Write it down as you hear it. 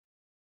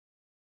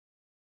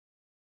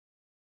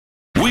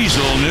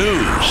Weazel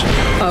News.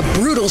 A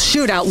brutal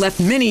shootout left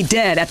many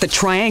dead at the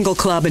Triangle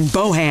Club in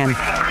Bohan.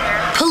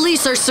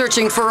 Police are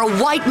searching for a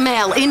white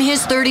male in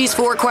his 30s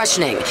for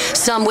questioning.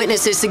 Some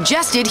witnesses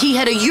suggested he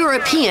had a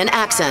European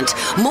accent.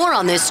 More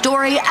on this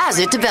story as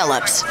it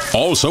develops.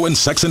 Also in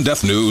sex and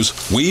death news,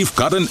 we've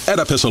got an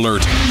Oedipus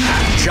alert.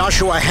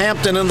 Joshua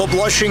Hampton and the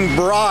blushing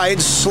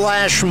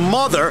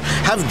bride/mother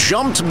have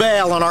jumped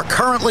bail and are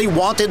currently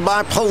wanted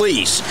by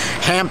police.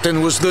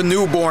 Hampton was the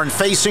newborn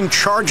facing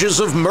charges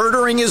of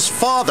murdering his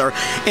father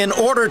in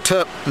order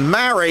to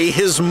marry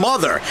his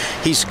mother.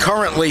 He's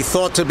currently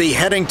thought to be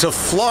heading to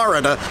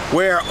Florida,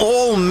 where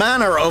all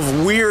manner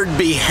of weird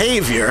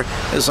behavior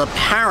is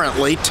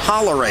apparently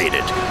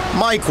tolerated.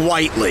 Mike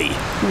Whiteley,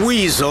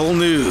 Weazel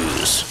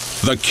News.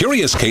 The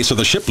curious case of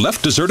the ship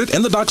left deserted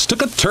and the docks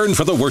took a turn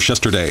for the worse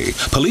yesterday.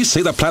 Police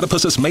say the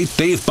platypus's mate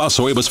Dave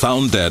Bossoy was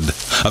found dead.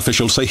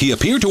 Officials say he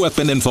appeared to have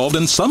been involved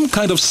in some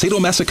kind of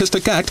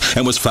sadomasochistic act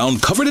and was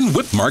found covered in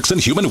whip marks and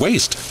human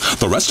waste.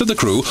 The rest of the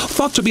crew,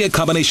 thought to be a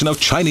combination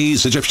of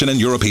Chinese, Egyptian, and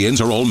Europeans,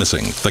 are all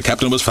missing. The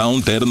captain was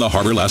found dead in the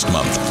harbor last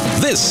month.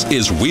 This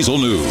is Weazel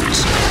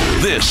News.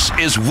 This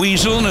is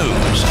Weazel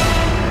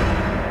News.